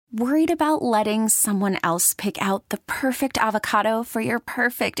Worried about letting someone else pick out the perfect avocado for your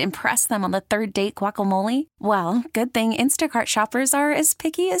perfect impress them on the third date guacamole? Well, good thing Instacart shoppers are as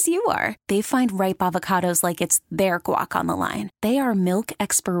picky as you are. They find ripe avocados like it's their guac on the line. They are milk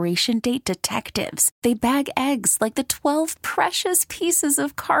expiration date detectives. They bag eggs like the 12 precious pieces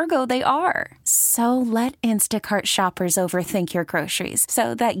of cargo they are. So let Instacart shoppers overthink your groceries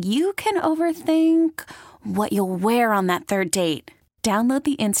so that you can overthink what you'll wear on that third date. Download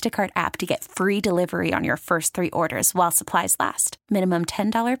the Instacart app to get free delivery on your first 3 orders while supplies last. Minimum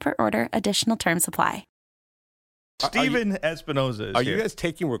 $10 per order. Additional terms apply. Steven Espinoza is Are here. you guys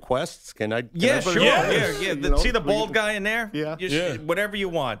taking requests? Can I? Sure. Yeah. See the bald guy in there? Yeah. Whatever you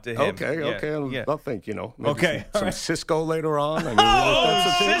want to him. Okay. I'll think, maybe Okay. some Cisco later on. I mean,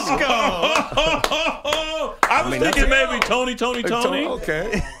 Cisco! I was thinking maybe Tony.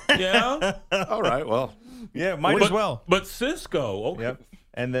 Okay. Yeah. All right. Well. Yeah, might as well. But Cisco, okay. Yep.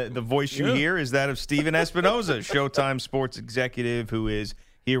 And the voice you hear is that of Steven Espinoza, Showtime sports executive, who is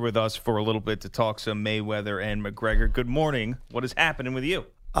here with us for a little bit to talk some Mayweather and McGregor. Good morning. What is happening with you?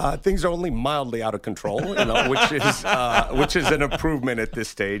 Things are only mildly out of control, which is an improvement at this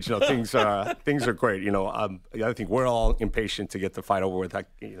stage. Things are great. I think we're all impatient to get the fight over with.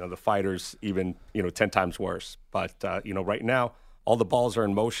 The fighters even 10 times worse. But right now, all the balls are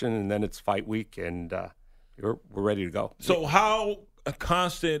in motion, and then it's fight week, and we're ready to go. So how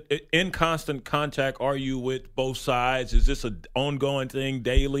in constant contact are you with both sides? Is this an ongoing thing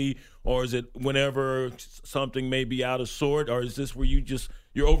daily, or is it whenever something may be out of sort, or is this where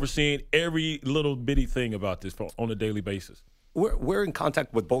you're overseeing every little bitty thing about this on a daily basis? We're in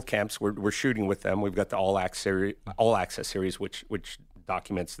contact with both camps. We're shooting with them. We've got the All Access series, which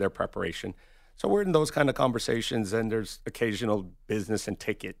documents their preparation. So we're in those kind of conversations, and there's occasional business and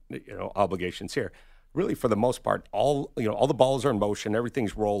ticket obligations here. Really, for the most part, all the balls are in motion,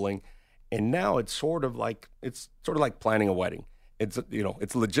 everything's rolling, and now it's sort of like planning a wedding. It's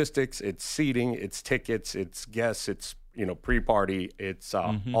logistics, it's seating, it's tickets, it's guests, it's pre-party, it's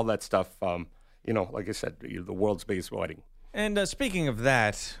all that stuff. Like I said, the world's biggest wedding. And speaking of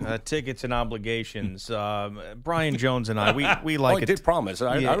that, tickets and obligations, Brian Jones and I, we like it. I did promise.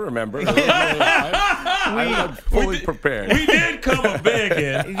 I remember. I'm fully prepared. We did come a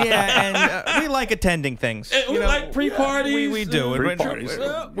begging. Yeah, and we like attending things. And we like pre-parties. We do. Pre-parties.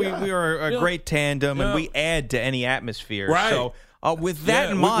 We are a great tandem, and we add to any atmosphere. Right. So with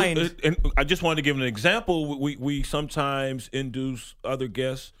that in mind. And I just wanted to give an example. We sometimes induce other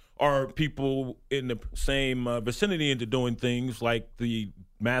guests or people in the same vicinity into doing things like the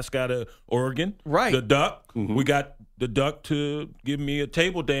mascot of Oregon, right? The duck. Mm-hmm. We got the duck to give me a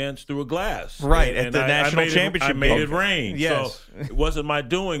table dance through a glass, right? And at the national championship, I made it rain. Yes, so it wasn't my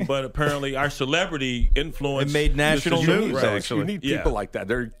doing, but apparently our celebrity influence. It made national news. Right. Actually, you need people like that.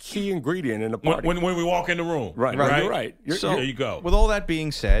 They're a key ingredient in a party. When we walk in the room, right? You're right. So there you go. With all that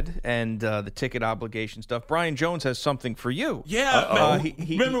being said, and the ticket obligation stuff, Brian Jones has something for you. Yeah,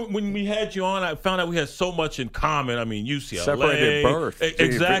 remember when we had you on? I found out we had so much in common. I mean, UCLA, separated birth,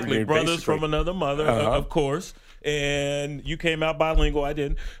 exactly, brothers from another mother, of course. And you came out bilingual. I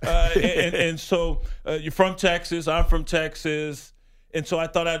didn't. And so you're from Texas. I'm from Texas. And so I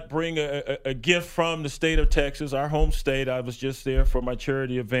thought I'd bring a gift from the state of Texas, our home state. I was just there for my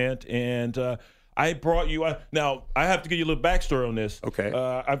charity event. And I brought you – now, I have to give you a little backstory on this. Okay.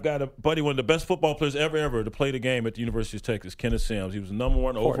 I've got a buddy, one of the best football players ever to play the game at the University of Texas, Kenneth Sims. He was the number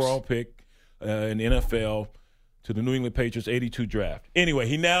 1 overall pick in the NFL to the New England Patriots 82 draft. Anyway,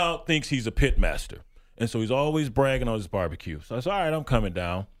 he now thinks he's a pit master. And so he's always bragging on his barbecue. So I said, all right, I'm coming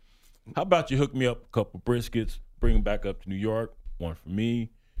down. How about you hook me up a couple briskets, bring them back up to New York, one for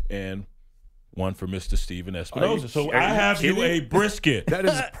me and one for Mr. Steven Espinoza. So I have you a brisket. That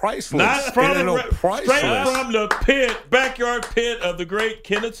is priceless. Not from priceless. Straight from the backyard pit of the great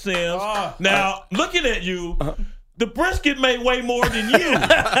Kenneth Sims. Now, looking at you, the brisket may weigh more than you.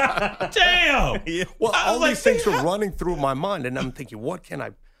 Damn. Well, all these things were running through my mind, and I'm thinking, what can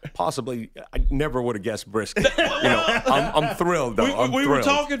I possibly? I never would have guessed brisket. I'm thrilled though. We were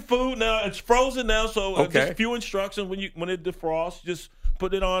talking food. Now it's frozen now, so just a few instructions when it defrosts. Just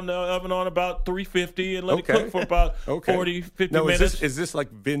put it on the oven on about 350 and let it cook for about 40, 50 minutes. Is this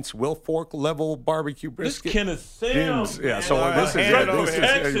like Vince Wilfork level barbecue brisket? This Kenneth Sims. Yeah, so this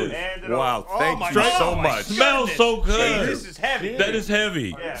is wow. Thank you so much. Smells so good. This is heavy. That is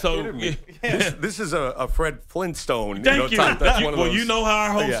heavy. Yeah. So this is a Fred Flintstone. Thank you. Type. That's one of those. You know how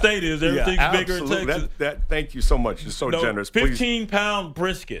our home state is. Everything's bigger in Texas. Thank you so much. You're so generous. 15-pound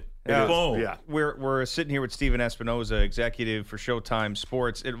brisket. Boom. Yeah. We're sitting here with Steven Espinoza, executive for Showtime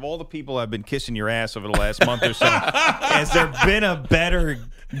Sports. And of all the people I've been kissing your ass over the last month or so, has there been a better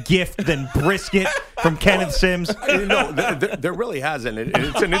gift than brisket from Kenneth Sims? There really hasn't.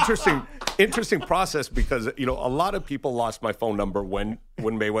 It's an interesting process because a lot of people lost my phone number when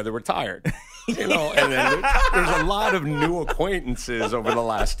Mayweather retired. And then there's a lot of new acquaintances over the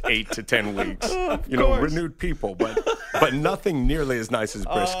last 8 to 10 weeks. Renewed people, but nothing nearly as nice as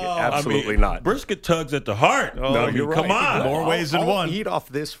brisket. Absolutely not. Brisket tugs at the heart. No, you're right. Come on. More ways than one. I'll eat off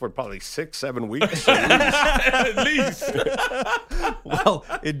this for probably 6-7 weeks. At least. Well,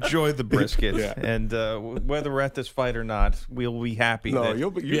 enjoy the brisket. Yeah. And whether we're at this fight or not, we'll be happy. No,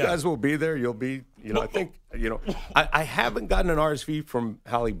 that you guys will be there. You'll be, I think, I haven't gotten an RSV from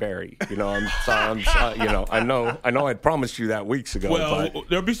Halle Berry. I know I'd promised you that weeks ago. Well, but,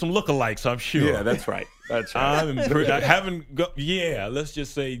 there'll be some lookalikes, I'm sure. yeah, that's right. That's right. I haven't. Let's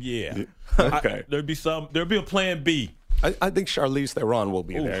just say yeah. Okay. There'll be a plan B. I think Charlize Theron will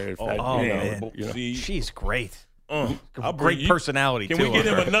be there. man. See, she's great. I'll Great bring- personality, Can too. we get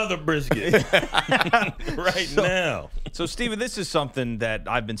him another brisket right now? So, Steven, this is something that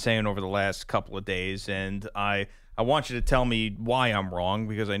I've been saying over the last couple of days, and I want you to tell me why I'm wrong,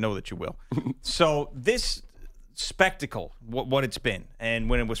 because I know that you will. So this spectacle, what it's been, and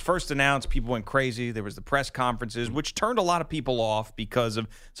when it was first announced, people went crazy. There was the press conferences, which turned a lot of people off because of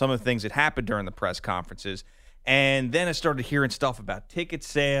some of the things that happened during the press conferences. And then I started hearing stuff about ticket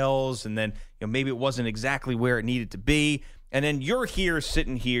sales, and then maybe it wasn't exactly where it needed to be. And then you're here,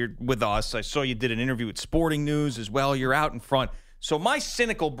 sitting here with us. I saw you did an interview with Sporting News as well. You're out in front. So my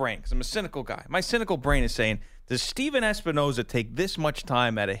cynical brain, because I'm a cynical guy, my cynical brain is saying, does Steven Espinoza take this much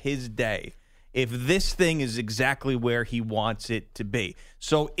time out of his day if this thing is exactly where he wants it to be?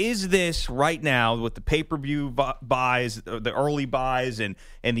 So is this right now with the pay-per-view buys, the early buys, and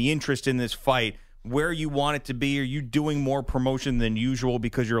the interest in this fight, where you want it to be? Are you doing more promotion than usual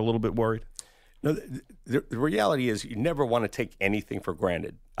because you're a little bit worried? No, the reality is you never want to take anything for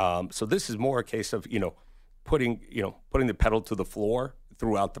granted. So this is more a case of putting the pedal to the floor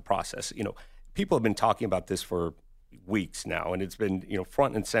throughout the process. People have been talking about this for weeks now, and it's been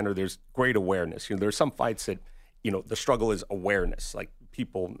front and center. There's great awareness. There's some fights that the struggle is awareness. Like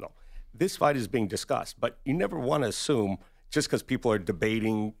people know this fight is being discussed, but you never want to assume just because people are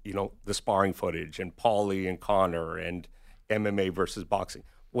debating the sparring footage and Paulie and Conor and MMA versus boxing,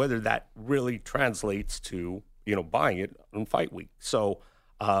 whether that really translates to buying it on fight week. So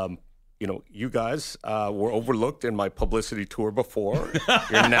you guys were overlooked in my publicity tour before.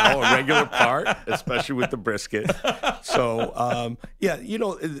 You're now a regular part, especially with the brisket. So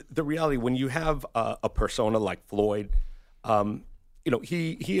the reality, when you have a persona like Floyd,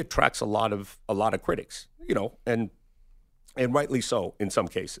 he attracts a lot of critics, and rightly so in some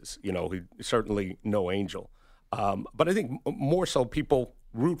cases. He's certainly no angel. But I think more so people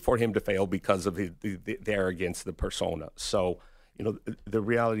root for him to fail because of the arrogance, the persona. So, the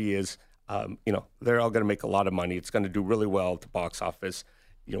reality is, they're all going to make a lot of money. It's going to do really well at the box office.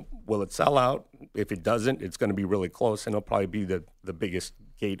 Will it sell out? If it doesn't, it's going to be really close, and it'll probably be the biggest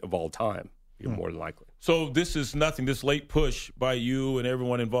gate of all time, more than likely. So this is nothing, this late push by you and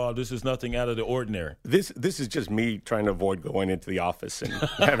everyone involved, this is nothing out of the ordinary. This is just me trying to avoid going into the office and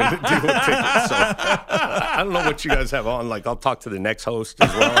having to deal with tickets. So I don't know what you guys have on. Like, I'll talk to the next host as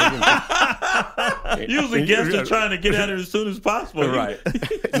well. Usually guests are trying to get at it as soon as possible. Right.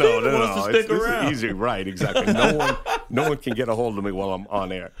 No. Wants to stick around. It's easy. Right, exactly. No one can get a hold of me while I'm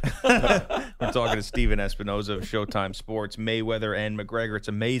on air. We're talking to Steven Espinoza of Showtime Sports. Mayweather and McGregor. It's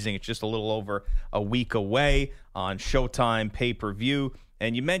amazing. It's just a little over a week away on Showtime pay-per-view.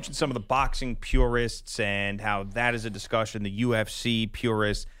 And you mentioned some of the boxing purists and how that is a discussion, the UFC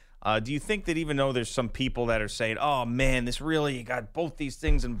purists. Do you think that even though there's some people that are saying, oh, man, this really got both these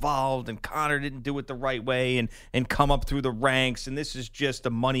things involved and Conor didn't do it the right way and come up through the ranks and this is just a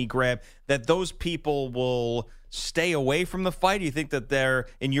money grab, that those people will stay away from the fight? Do you think that they're,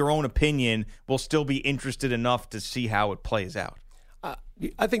 in your own opinion, will still be interested enough to see how it plays out?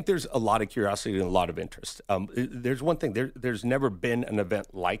 I think there's a lot of curiosity and a lot of interest. There's one thing. There's never been an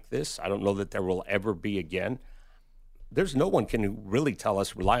event like this. I don't know that there will ever be again. There's no one can really tell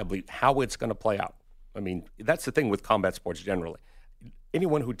us reliably how it's going to play out. I mean, that's the thing with combat sports generally.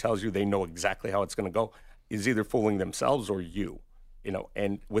 Anyone who tells you they know exactly how it's going to go is either fooling themselves or you.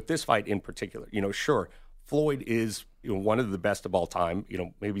 And with this fight in particular, sure, Floyd is one of the best of all time,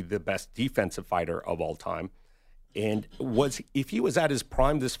 maybe the best defensive fighter of all time. And if he was at his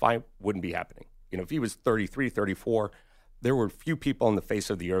prime, this fight wouldn't be happening. If he was 33, 34, there were few people on the face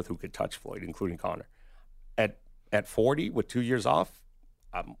of the earth who could touch Floyd, including Conor. At 40, with 2 years off,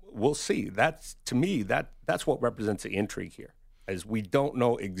 we'll see. That's, to me, that's what represents the intrigue here, is we don't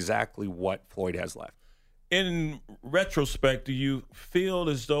know exactly what Floyd has left. In retrospect, do you feel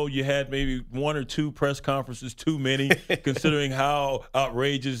as though you had maybe one or two press conferences too many, considering how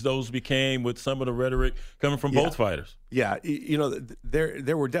outrageous those became with some of the rhetoric coming from both fighters? Yeah,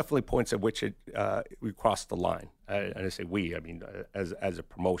 there were definitely points at which we crossed the line. And I say we, I mean, as a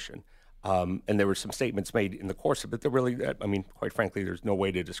promotion. And there were some statements made in the course of it that really, I mean, quite frankly, there's no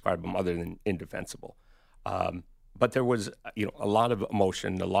way to describe them other than indefensible. But there was, a lot of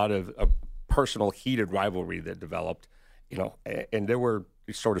emotion, a lot of personal heated rivalry that developed, and there were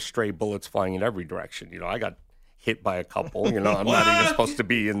sort of stray bullets flying in every direction. I got hit by a couple. I'm not even supposed to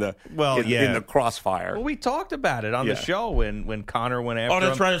be in the in the crossfire. Well, we talked about it on the show when Conor went after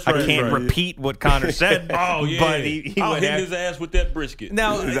him. That's I can't repeat what Conor said. But he hit his ass with that brisket.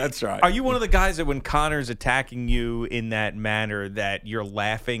 Now, that's right. Are you one of the guys that when Conor's attacking you in that manner that you're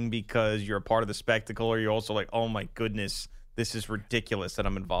laughing because you're a part of the spectacle, or you're also like, oh my goodness, this is ridiculous that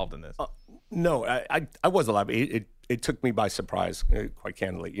I'm involved in this? No, I wasn't laughing. It took me by surprise, quite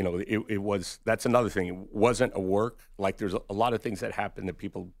candidly. It was, that's another thing. It wasn't a work. Like, there's a lot of things that happen that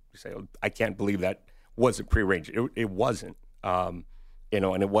people say, oh, I can't believe that wasn't prearranged. It wasn't, and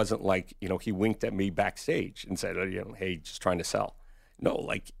it wasn't like, he winked at me backstage and said, hey, just trying to sell. No,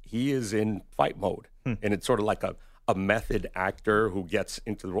 like, he is in fight mode. And it's sort of like a method actor who gets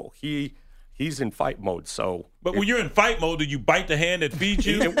into the role. He's in fight mode, so... But when you're in fight mode, do you bite the hand that feeds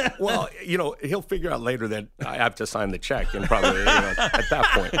you? Well, he'll figure out later that I have to sign the check, and probably at that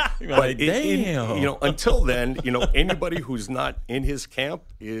point. But damn. Until then, anybody who's not in his camp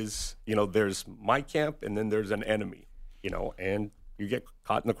is, there's my camp, and then there's an enemy, and you get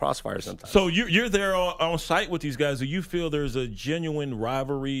caught in the crossfire sometimes. So you're there on site with these guys. Do you feel there's a genuine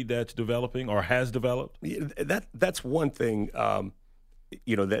rivalry that's developing or has developed? That's one thing.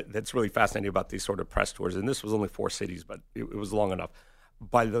 That's really fascinating about these sort of press tours. And this was only 4 cities, but it was long enough.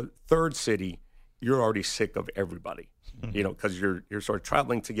 By the 3rd city, you're already sick of everybody, because you're sort of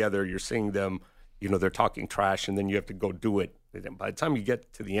traveling together. You're seeing them, they're talking trash, and then you have to go do it. And by the time you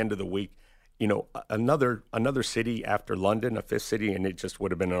get to the end of the week, another city after London, a 5th city, and it just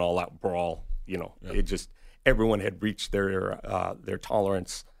would have been an all-out brawl. It just, everyone had reached their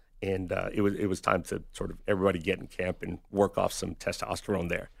tolerance. And it was time to sort of everybody get in camp and work off some testosterone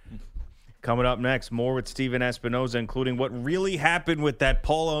there. Coming up next, more with Steven Espinoza, including what really happened with that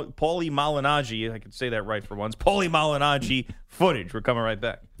Paulie Malignaggi, I can say that right for once, Paulie Malignaggi footage. We're coming right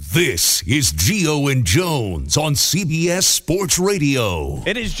back. This is Gio and Jones on CBS Sports Radio.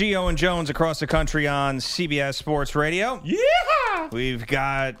 It is Gio and Jones across the country on CBS Sports Radio. Yeah! We've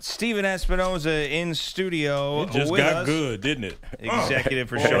got Steven Espinoza in studio. It just got good, didn't it? Executive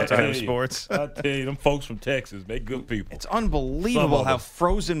for Showtime Sports. I tell you, them folks from Texas, they good people. It's unbelievable how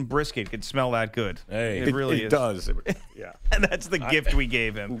frozen brisket could smell that good. Hey, it really is. It does. Yeah. And that's the gift we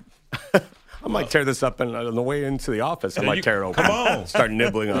gave him. I might tear this up, and on the way into the office, I might tear it open. Come on. Start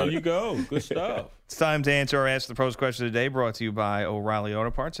nibbling on it. There you go. Good stuff. It's time to answer our Ask the Pros question of the day, brought to you by O'Reilly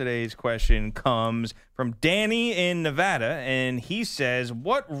Auto Parts. Today's question comes from Danny in Nevada, and he says,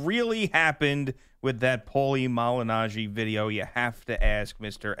 what really happened with that Paulie Malignaggi video? You have to ask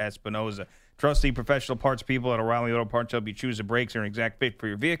Mr. Espinoza. Trusty professional parts people at O'Reilly Auto Parts help you choose the brakes are an exact fit for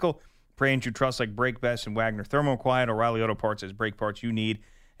your vehicle. Brands you trust like Brake Best and Wagner Thermoquiet. O'Reilly Auto Parts has brake parts you need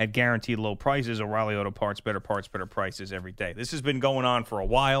at guaranteed low prices. O'Reilly Auto Parts, better prices every day. This has been going on for a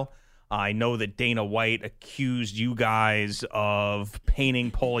while. I know that Dana White accused you guys of painting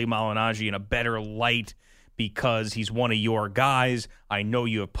Paulie Malignaggi in a better light because he's one of your guys. I know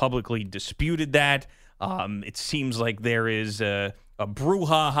you have publicly disputed that. It seems like there is a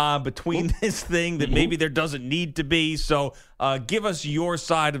brouhaha between this thing that maybe there doesn't need to be. So give us your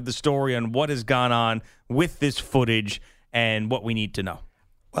side of the story on what has gone on with this footage and what we need to know.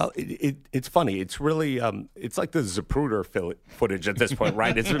 Well, it's funny. It's really it's like the Zapruder footage at this point,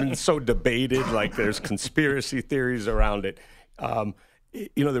 right? It's been so debated. Like there's conspiracy theories around it.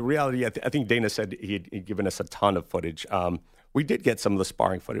 The reality, I think Dana said he'd given us a ton of footage. We did get some of the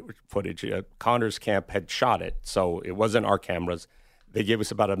sparring footage. Conor's camp had shot it, so it wasn't our cameras. They gave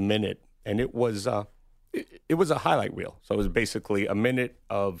us about a minute, and it was a highlight reel. So it was basically a minute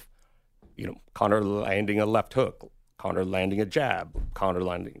of Conor landing a left hook, Conor landing a jab, Conor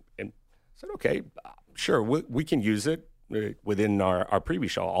landing, and I said, okay, sure, we can use it within our preview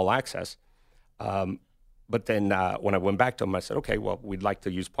show, All Access. But then when I went back to them, I said, okay, well, we'd like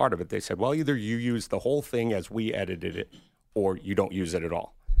to use part of it. They said, well, either you use the whole thing as we edited it, or you don't use it at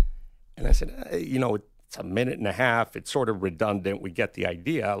all. And I said, it's a minute and a half. It's sort of redundant. We get the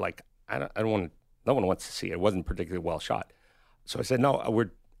idea. Like, I don't want to, no one wants to see it. It wasn't particularly well shot. So I said, no,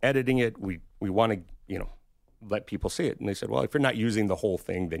 we're editing it. We want to, let people see it. And they said, well, if you're not using the whole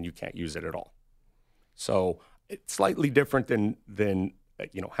thing, then you can't use it at all. So it's slightly different than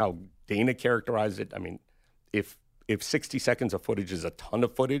how Dana characterized it. I mean, if 60 seconds of footage is a ton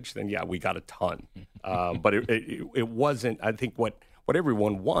of footage, then yeah, we got a ton. But it wasn't. I think what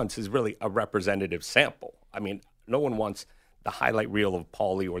everyone wants is really a representative sample. I mean, no one wants the highlight reel of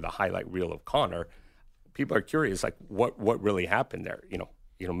Paulie or the highlight reel of Connor. People are curious, like what really happened there.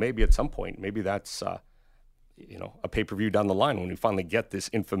 Maybe at some point, maybe that's a pay-per-view down the line when we finally get this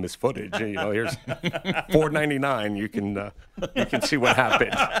infamous footage. Here's $4.99. You can see what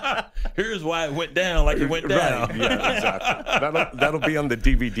happened. Here's why it went down like it went down. Right. Yeah, exactly. That'll be on the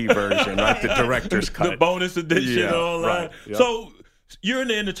DVD version, right? The director's cut, the bonus edition, all right. Right. Yep. So you're in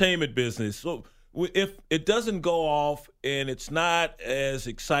the entertainment business. So if it doesn't go off and it's not as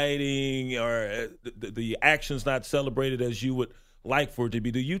exciting or the action's not celebrated as you would like for it to be,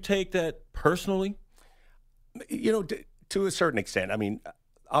 do you take that personally? To a certain extent. I mean,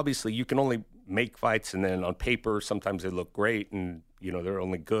 obviously, you can only make fights, and then on paper, sometimes they look great, and they're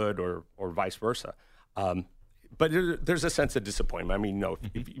only good, or vice versa. But there's a sense of disappointment. I mean,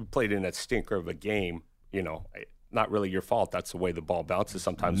 if you played in that stinker of a game, not really your fault. That's the way the ball bounces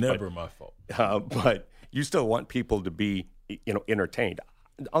sometimes. Never my fault. But you still want people to be, entertained.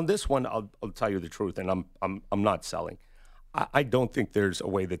 On this one, I'll tell you the truth, and I'm not selling. I don't think there's a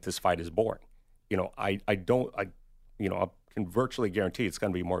way that this fight is boring. I can virtually guarantee it's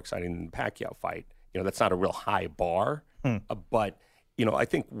going to be more exciting than the Pacquiao fight. That's not a real high bar, but I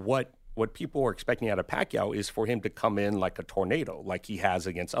think what people are expecting out of Pacquiao is for him to come in like a tornado, like he has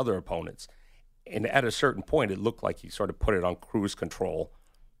against other opponents. And at a certain point, it looked like he sort of put it on cruise control,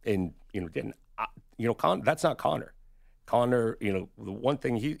 and that's not Connor. Connor, the one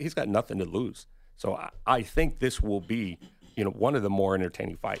thing he's got nothing to lose. So I think this will be, one of the more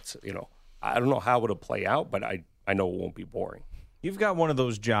entertaining fights. I don't know how it'll play out, but I know it won't be boring. You've got one of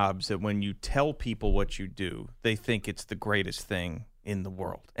those jobs that when you tell people what you do, they think it's the greatest thing in the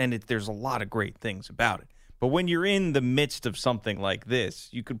world. And there's a lot of great things about it. But when you're in the midst of something like this,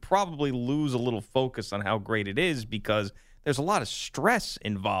 you could probably lose a little focus on how great it is because there's a lot of stress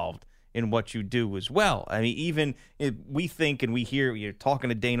involved in what you do as well. I mean, even if we think and we hear you're talking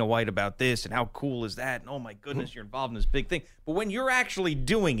to Dana White about this and how cool is that, and oh my goodness, you're involved in this big thing. But when you're actually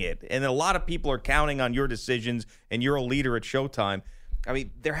doing it, and a lot of people are counting on your decisions, and you're a leader at Showtime, I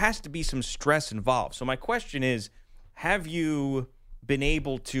mean, there has to be some stress involved. So my question is, have you been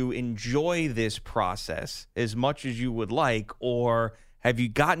able to enjoy this process as much as you would like, or have you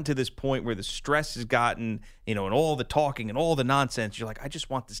gotten to this point where the stress has gotten, and all the talking and all the nonsense, you're like, I just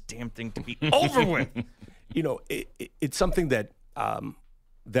want this damn thing to be over with? It's something that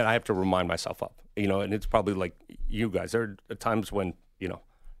that I have to remind myself of, and it's probably like you guys. There are times when,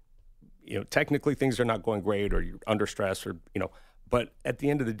 technically things are not going great or you're under stress but at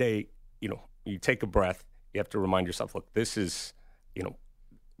the end of the day, you take a breath. You have to remind yourself, look, this is,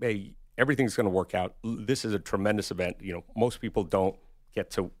 hey, everything's going to work out. This is a tremendous event. Most people don't get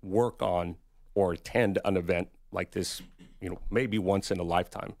to work on or attend an event like this, maybe once in a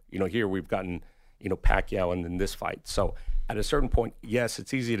lifetime. Here we've gotten, Pacquiao and then this fight. So at a certain point, yes,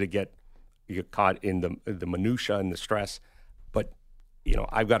 it's easy to get caught in the minutia and the stress. But,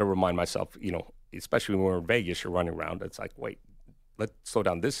 I've got to remind myself, especially when we're in Vegas, you're running around. It's like, wait, let's slow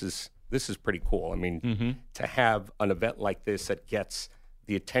down. This is pretty cool. I mean, to have an event like this that gets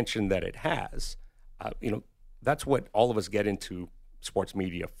the attention that it has, that's what all of us get into sports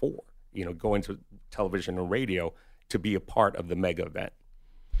media for, go into television and radio to be a part of the mega event.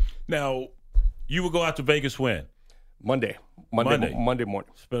 Now, you will go out to Vegas when? Monday morning.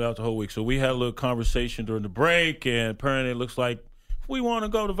 Spend out the whole week. So we had a little conversation during the break, and apparently it looks like if we want to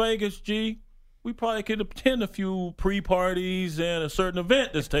go to Vegas, we probably could attend a few pre-parties and a certain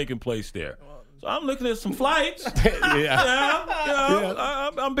event that's taking place there. So I'm looking at some flights. I'm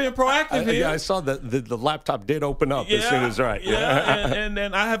being proactive here. Yeah, I saw the laptop did open up as soon as right. Yeah, and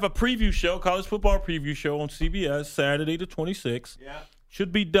then I have a preview show, college football preview show on CBS, Saturday the 26th. Yeah.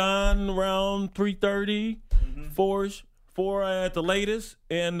 Should be done around 3:30, 4 at the latest.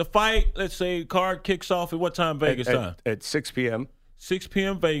 And the fight, let's say, card kicks off at what time Vegas time? At 6 p.m. 6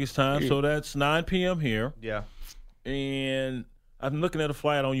 p.m. Vegas time, so that's 9 p.m. here. Yeah. And I'm looking at a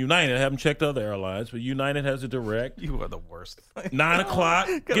flight on United. I haven't checked other airlines, but United has a direct. You are the worst. 9 o'clock.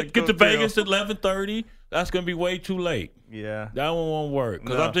 Get to Vegas at 11:30. That's going to be way too late. Yeah. That one won't work.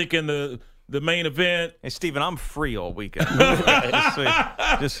 Because I'm thinking the the main event. Hey, Steven, I'm free all weekend.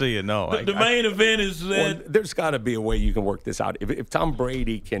 just so you know. The main event is that there's got to be a way you can work this out. If Tom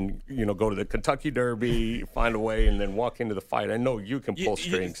Brady can, go to the Kentucky Derby, find a way, and then walk into the fight, I know you can pull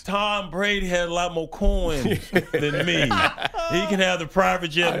strings. Tom Brady had a lot more coins than me. He can have the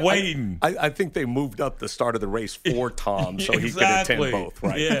private jet waiting. I think they moved up the start of the race for Tom so he could attend both,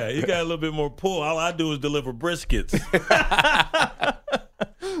 right? Yeah, he got a little bit more pull. All I do is deliver briskets.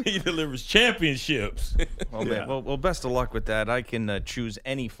 He delivers championships. Well, best of luck with that. I can choose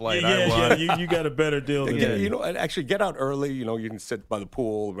any flight I want. Yeah, you got a better deal than that. Actually get out early. You can sit by the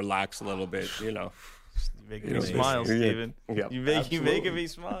pool, relax a little bit. You're making me smile, Steven. Yeah, you making me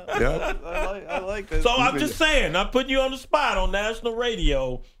smile. Yeah. I like this. So I'm just saying, I'm putting you on the spot on national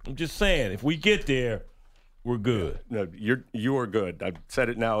radio. I'm just saying, if we get there, we're good. No, you are good. I've said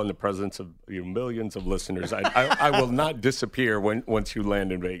it now in the presence of millions of listeners. I will not disappear once you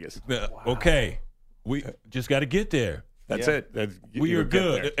land in Vegas. Wow. Okay, we just got to get there. That's it. We are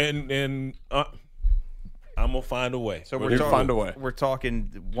good, and I'm gonna find a way. So we're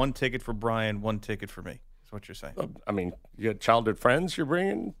talking one ticket for Brian, one ticket for me. That's what you're saying. You got childhood friends you're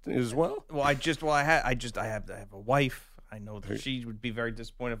bringing as well. Well, I have a wife. I know that she would be very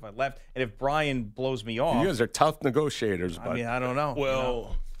disappointed if I left. And if Brian blows me off. You guys are tough negotiators, but I don't know.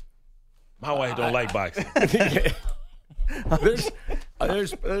 Well, my wife don't like boxing.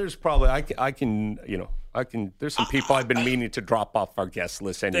 There's probably I can there's some people I've been meaning to drop off our guest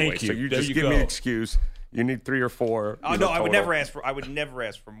list anyway. Thank you. So you there just you give go. me an excuse. You need 3 or 4. No, I would never ask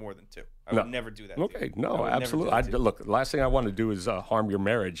for more than 2. I would never do that. Okay, no, absolutely. Look, the last thing I want to do is harm your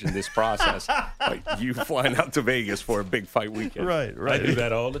marriage in this process. Like you flying out to Vegas for a big fight weekend. Right. I do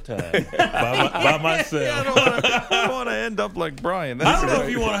that all the time by myself. I don't want to end up like Brian. I don't know if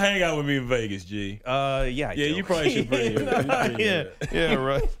you want to hang out with me in Vegas, G. Yeah, you probably should bring it. Yeah,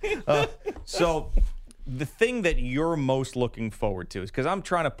 right. So the thing that you're most looking forward to is because I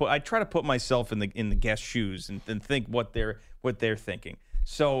try to put myself in the guest's shoes and think what they're thinking.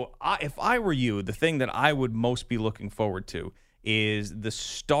 So if I were you, the thing that I would most be looking forward to is the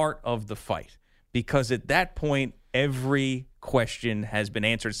start of the fight, because at that point every question has been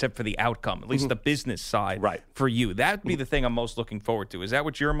answered except for the outcome, at least the business side. Right. For you, that'd be the thing I'm most looking forward to. Is that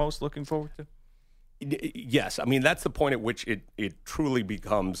what you're most looking forward to? Yes, that's the point at which it truly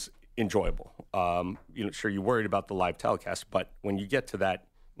becomes enjoyable. Sure, you're worried about the live telecast, but when you get to that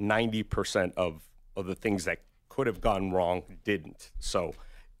 90% of the things that could have gone wrong didn't, so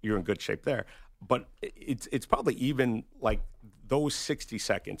you're in good shape there. But it's probably even like those 60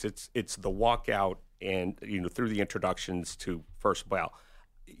 seconds. It's the walkout and through the introductions to first bell.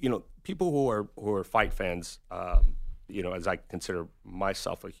 People who are fight fans, as I consider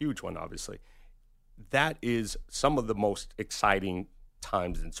myself a huge one, obviously, that is some of the most exciting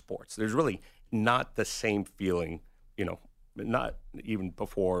times in sports. There's really not the same feeling, not even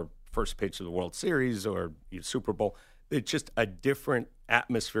before first pitch of the World Series or Super Bowl. It's just a different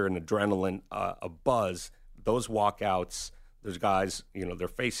atmosphere and adrenaline, a buzz. Those walkouts, those guys, they're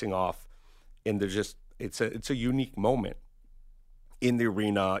facing off, and they're just it's a unique moment in the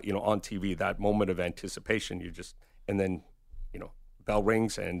arena, on TV. That moment of anticipation, and then bell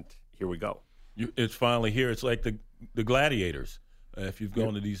rings and here we go. It's finally here. It's like the Gladiators. If you've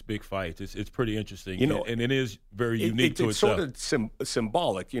gone to these big fights, it's pretty interesting, and it is very unique to itself. It's sort of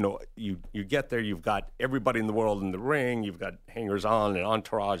symbolic. You get there, you've got everybody in the world in the ring, you've got hangers-on and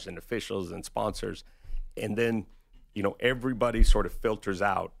entourage and officials and sponsors, and then everybody sort of filters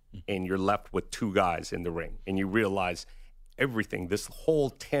out, and you're left with 2 guys in the ring, and you realize everything, this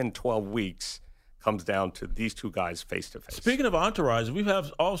whole 10, 12 weeks comes down to these 2 guys face to face. Speaking of entourage, we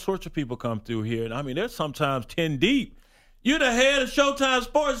have all sorts of people come through here, and there's sometimes 10 deep. You're the head of Showtime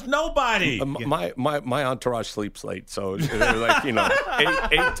Sports. Nobody. My entourage sleeps late, so they're like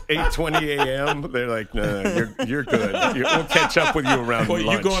 8:20 a.m. They're like, no, you're good. We'll catch up with you around lunch.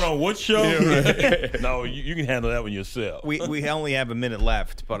 You going on what show? No, you can handle that one yourself. We only have a minute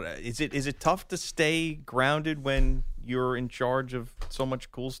left, but is it tough to stay grounded when you're in charge of so much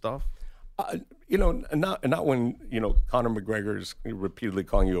cool stuff? Not when Conor McGregor is repeatedly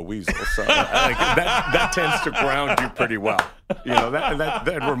calling you a weasel. So that tends to ground you pretty well.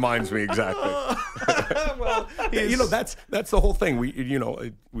 That reminds me exactly. Well, that's the whole thing.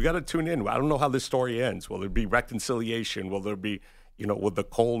 We got to tune in. I don't know how this story ends. Will there be reconciliation? Will there be will the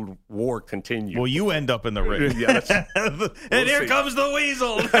Cold War continue? Well, you end up in the ring. Yeah, and here comes the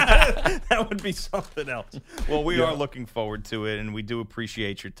weasel. That would be something else. Well, we are looking forward to it, and we do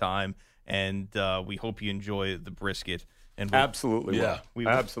appreciate your time. And we hope you enjoy the brisket. And absolutely, we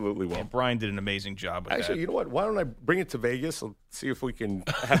absolutely will. Brian did an amazing job with that. Actually, you know what? Why don't I bring it to Vegas? Let's see if we can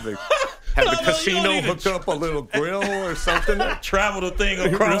have Have No, the you casino don't need hooked to up a little grill or something? travel the thing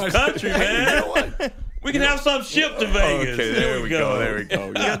across country, man. You know what? We can have some shipped to Vegas. Okay, there we go. There we go.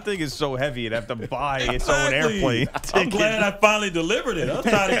 Yeah. That thing is so heavy, you'd have to buy its own Exactly. airplane I'm ticket. glad I finally delivered it. I was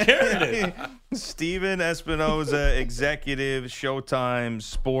tired of carrying it. Steven Espinoza, executive, Showtime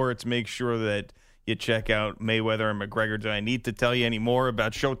Sports. Make sure that you check out Mayweather and McGregor. Do I need to tell you any more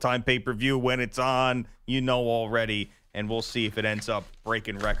about Showtime pay-per-view when it's on? You know already, and we'll see if it ends up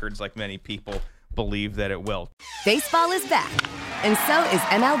breaking records like many people believe that it will. Baseball is back, and so is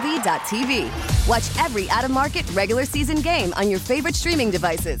MLB.tv. Watch every out-of-market regular season game on your favorite streaming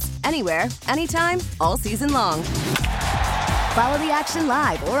devices, anywhere, anytime, all season long. Follow the action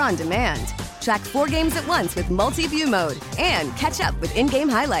live or on demand. Track 4 games at once with multi-view mode and catch up with in-game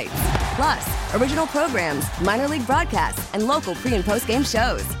highlights. Plus, original programs, minor league broadcasts, and local pre- and post-game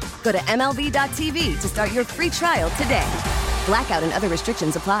shows. Go to MLB.tv to start your free trial today. Blackout and other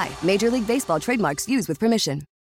restrictions apply. Major League Baseball trademarks used with permission.